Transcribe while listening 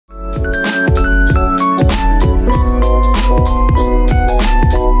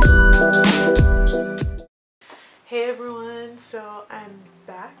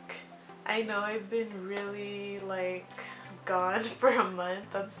I know I've been really like gone for a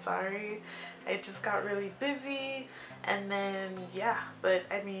month. I'm sorry. I just got really busy and then yeah, but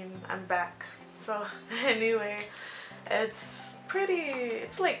I mean, I'm back. So anyway, it's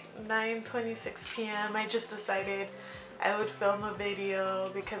like 9:26 p.m. I just decided I would film a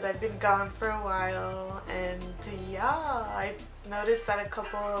video because I've been gone for a while, and yeah, I noticed that a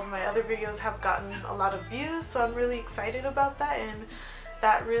couple of my other videos have gotten a lot of views, so I'm really excited about that, and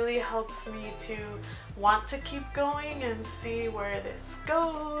that really helps me to want to keep going and see where this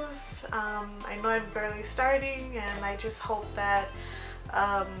goes. I know I'm barely starting, and I just hope that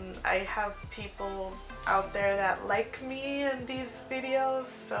I have people out there that like me in these videos.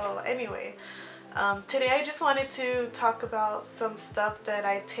 So anyway, today I just wanted to talk about some stuff that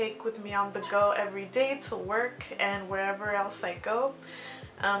I take with me on the go every day to work and wherever else I go.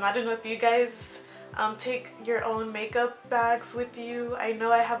 I don't know if you guys take your own makeup bags with you. I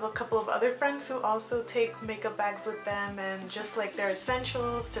know I have a couple of other friends who also take makeup bags with them, and just like their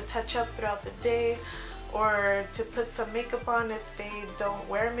essentials to touch up throughout the day or to put some makeup on if they don't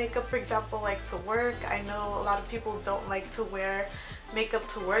wear makeup, for example, like to work. I know a lot of people don't like to wear makeup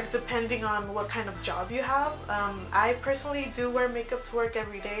to work depending on what kind of job you have. I personally do wear makeup to work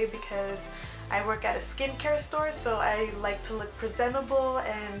every day because I work at a skincare store, so I like to look presentable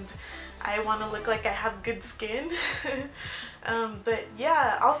and I want to look like I have good skin. But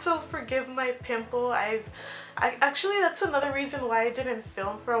yeah, also forgive my pimple. Actually, that's another reason why I didn't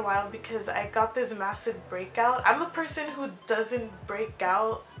film for a while, because I got this massive breakout. I'm a person who doesn't break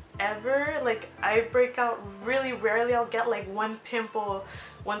out ever. Like, I break out really rarely. I'll get like one pimple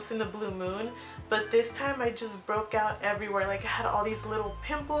once in a blue moon, but this time I just broke out everywhere. Like, I had all these little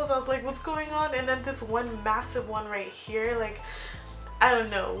pimples. I was like, what's going on? And then this one massive one right here, like, I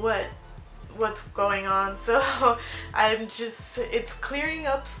don't know what's going on. So it's clearing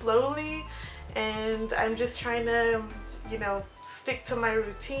up slowly, and I'm just trying to, you know, stick to my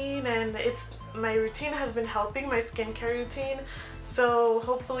routine, and my routine has been helping, my skincare routine. So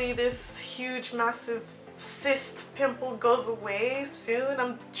hopefully this huge massive cyst pimple goes away soon.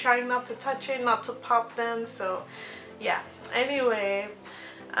 I'm trying not to touch it, not to pop them. So yeah, anyway,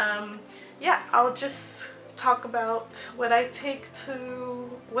 yeah, I'll just talk about what I take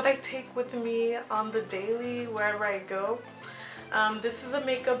with me on the daily wherever I go. This is a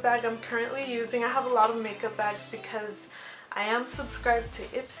makeup bag I'm currently using. I have a lot of makeup bags because I am subscribed to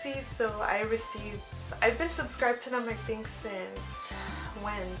Ipsy, so I've been subscribed to them, I think, since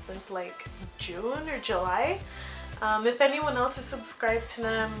like June or July. If anyone else is subscribed to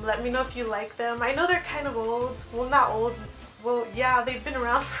them, let me know if you like them. I know they're kind of old. Well, not old. Well, yeah, they've been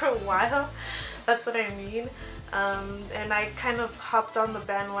around for a while. That's what I mean. And I kind of hopped on the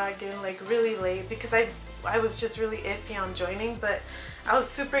bandwagon like really late because I was just really iffy on joining, but I was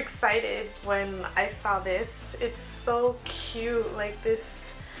super excited when I saw this. It's so cute, like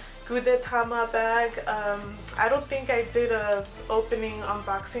this Gudetama bag. I don't think I did a opening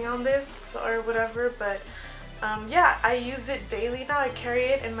unboxing on this or whatever, but yeah, I use it daily now. I carry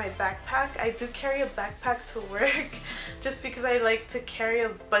it in my backpack. I do carry a backpack to work just because I like to carry a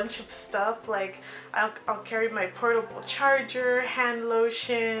bunch of stuff. Like I'll carry my portable charger, hand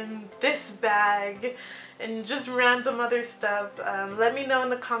lotion, this bag, and just random other stuff. Let me know in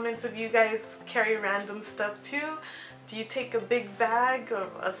the comments if you guys carry random stuff too. Do you take a big bag or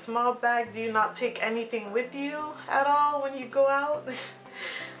a small bag? Do you not take anything with you at all when you go out?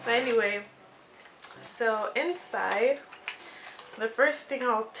 But anyway, so inside, the first thing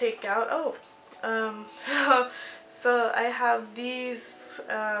I'll take out, so I have these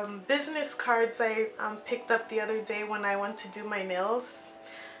business cards I picked up the other day when I went to do my nails.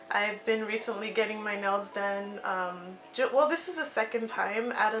 I've been recently getting my nails done, well, this is the second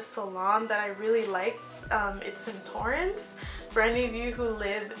time at a salon that I really like. It's in Torrance. For any of you who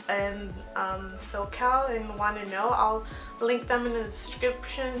live in SoCal and want to know, I'll link them in the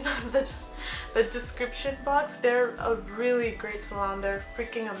description, the description box. They're a really great salon. They're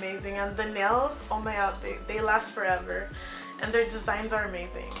freaking amazing, and the nails, oh my god, they last forever, and their designs are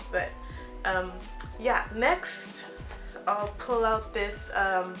amazing. But yeah, next I'll pull out this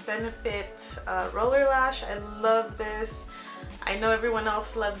Benefit Roller Lash. I love this. I know everyone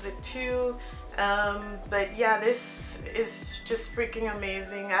else loves it too. But yeah, this is just freaking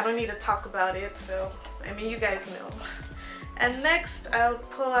amazing. I don't need to talk about it, so I mean, you guys know. And next I'll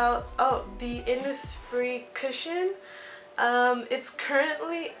pull out, the Innisfree cushion. It's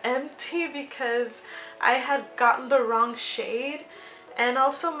currently empty because I had gotten the wrong shade, and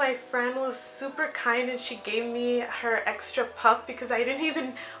also my friend was super kind and she gave me her extra puff because I didn't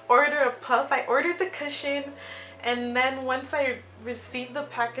even order a puff. I ordered the cushion And then once I received the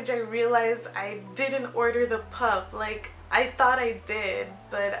package, I realized I didn't order the puff. Like, I thought I did,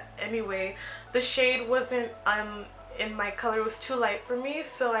 but anyway, the shade wasn't in my color. It was too light for me,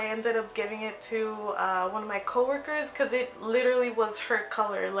 so I ended up giving it to one of my coworkers because it literally was her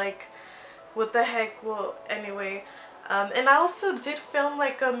color. Like, what the heck? Well, anyway, and I also did film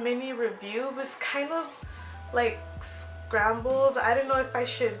like a mini review. It was kind of like scrambled. I don't know if I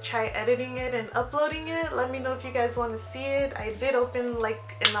should try editing it and uploading it. Let me know if you guys want to see it. I did open like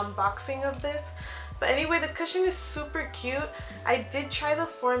an unboxing of this. But anyway, the cushion is super cute. I did try the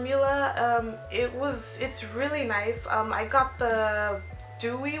formula. It's really nice. I got the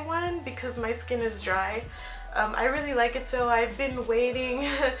dewy one because my skin is dry. I really like it, so I've been waiting.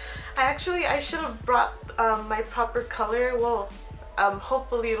 I should have brought my proper color. Well,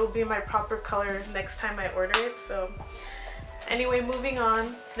 hopefully it'll be my proper color next time I order it. So anyway, moving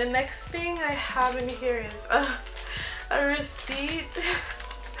on. The next thing I have in here is a receipt.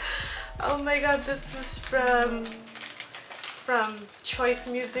 Oh my god, this is from Choice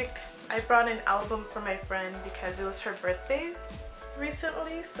Music. I brought an album for my friend because it was her birthday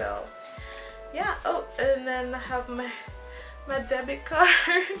recently, so yeah. Oh, and then I have my debit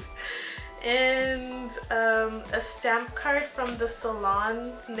card and a stamp card from the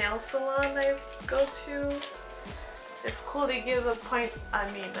nail salon I go to. It's cool, they give a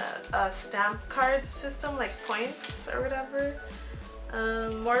stamp card system, like points or whatever.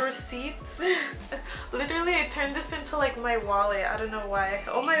 More receipts. Literally, I turned this into like my wallet. I don't know why.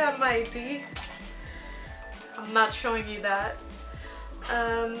 Oh my god, my ID. I'm not showing you that.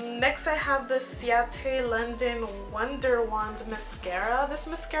 Next I have the Ciate London Wonder Wand mascara. This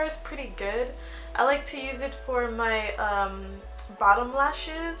mascara is pretty good. I like to use it for my bottom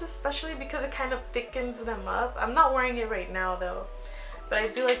lashes, especially because it kind of thickens them up. I'm not wearing it right now though, but I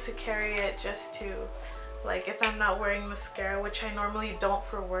do like to carry it just to, like, if I'm not wearing mascara, which I normally don't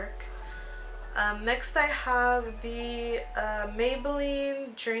for work. Next I have the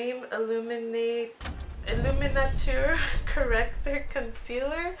Maybelline Dream Illuminateur Corrector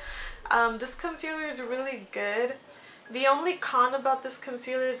Concealer. This concealer is really good. The only con about this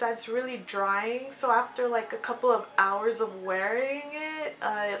concealer is that it's really drying, so after like a couple of hours of wearing it,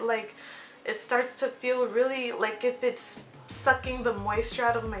 it starts to feel really like if it's sucking the moisture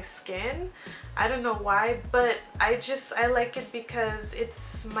out of my skin. I don't know why, but I like it because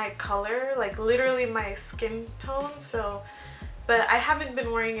it's my color, like literally my skin tone. So, but I haven't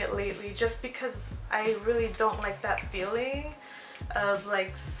been wearing it lately just because I really don't like that feeling of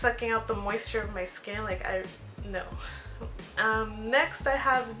like sucking out the moisture of my skin. Like, no. Next I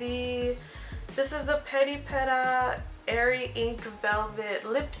have this is the Peri Pera Airy Ink Velvet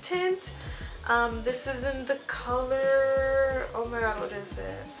Lip Tint. This is in the color, oh my god, what is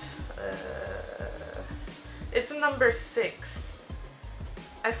it? It's number 6.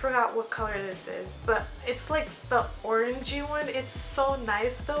 I forgot what color this is, but it's like the orangey one. It's so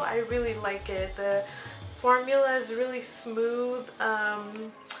nice though. I really like it. The formula is really smooth.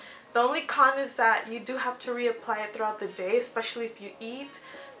 The only con is that you do have to reapply it throughout the day, especially if you eat.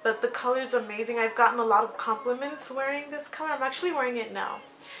 But the color is amazing. I've gotten a lot of compliments wearing this color. I'm actually wearing it now.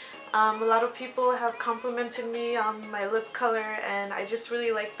 A lot of people have complimented me on my lip color, and I just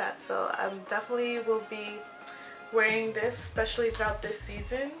really like that. So I definitely will be wearing this, especially throughout this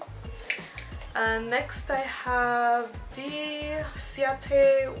season. Next I have the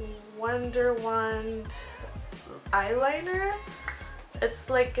Ciate Wonder Wand eyeliner. It's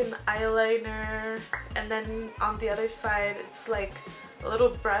like an eyeliner, and then on the other side it's like a little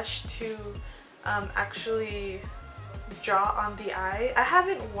brush to actually draw on the eye. I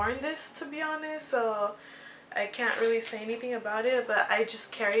haven't worn this, to be honest, so I can't really say anything about it, but I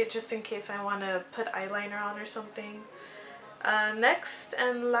just carry it just in case I want to put eyeliner on or something. Next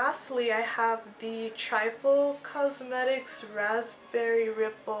and lastly, I have the Trifle Cosmetics Raspberry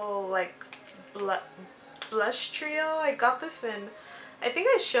Ripple like blush trio. I got this in, I think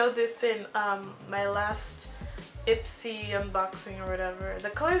I showed this in my last Ipsy unboxing or whatever. The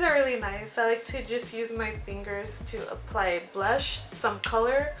colors are really nice. I like to just use my fingers to apply blush, some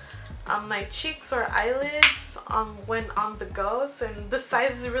color on my cheeks or eyelids when on the go, and the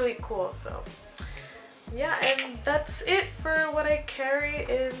size is really cool. So yeah, and that's it for what I carry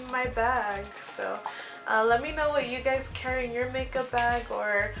in my bag. So let me know what you guys carry in your makeup bag,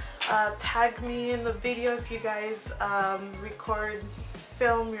 or tag me in the video if you guys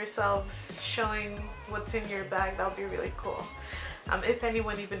film yourselves showing what's in your bag. That would be really cool, if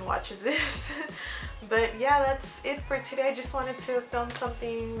anyone even watches this. But yeah, that's it for today. I just wanted to film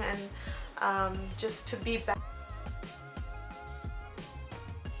something and just to be back.